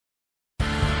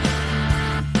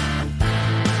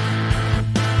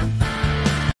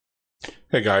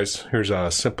Hey guys, here's a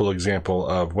simple example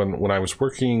of when I was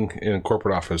working in a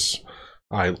corporate office.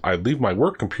 I'd leave my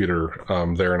work computer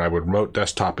there and I would remote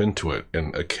desktop into it,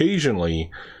 and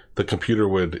occasionally the computer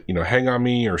would hang on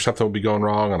me or something would be going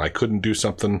wrong and I couldn't do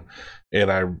something. And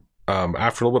I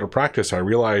after a little bit of practice, I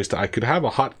realized I could have a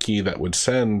hotkey that would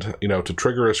send to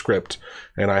trigger a script,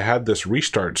 and I had this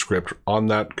restart script on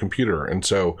that computer, and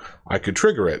so I could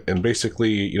trigger it, and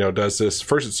basically does this.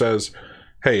 First it says,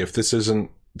 hey, if this isn't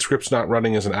script's not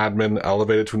running as an admin,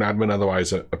 elevate it to an admin.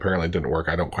 Otherwise, it apparently didn't work.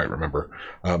 I don't quite remember.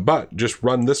 But just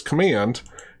run this command,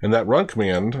 and that run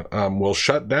command will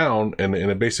shut down and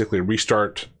it basically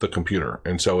restart the computer.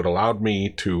 And so it allowed me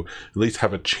to at least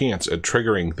have a chance at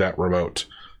triggering that remote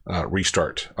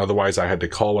restart. Otherwise, I had to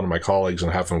call one of my colleagues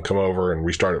and have them come over and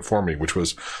restart it for me, which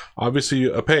was obviously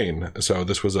a pain. So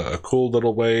this was a cool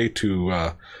little way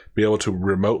to be able to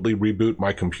remotely reboot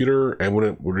my computer. And when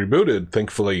it rebooted,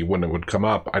 thankfully, when it would come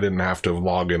up, I didn't have to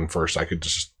log in first. I could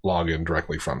just log in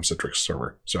directly from Citrix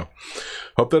server. So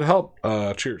hope that helped.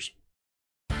 Cheers.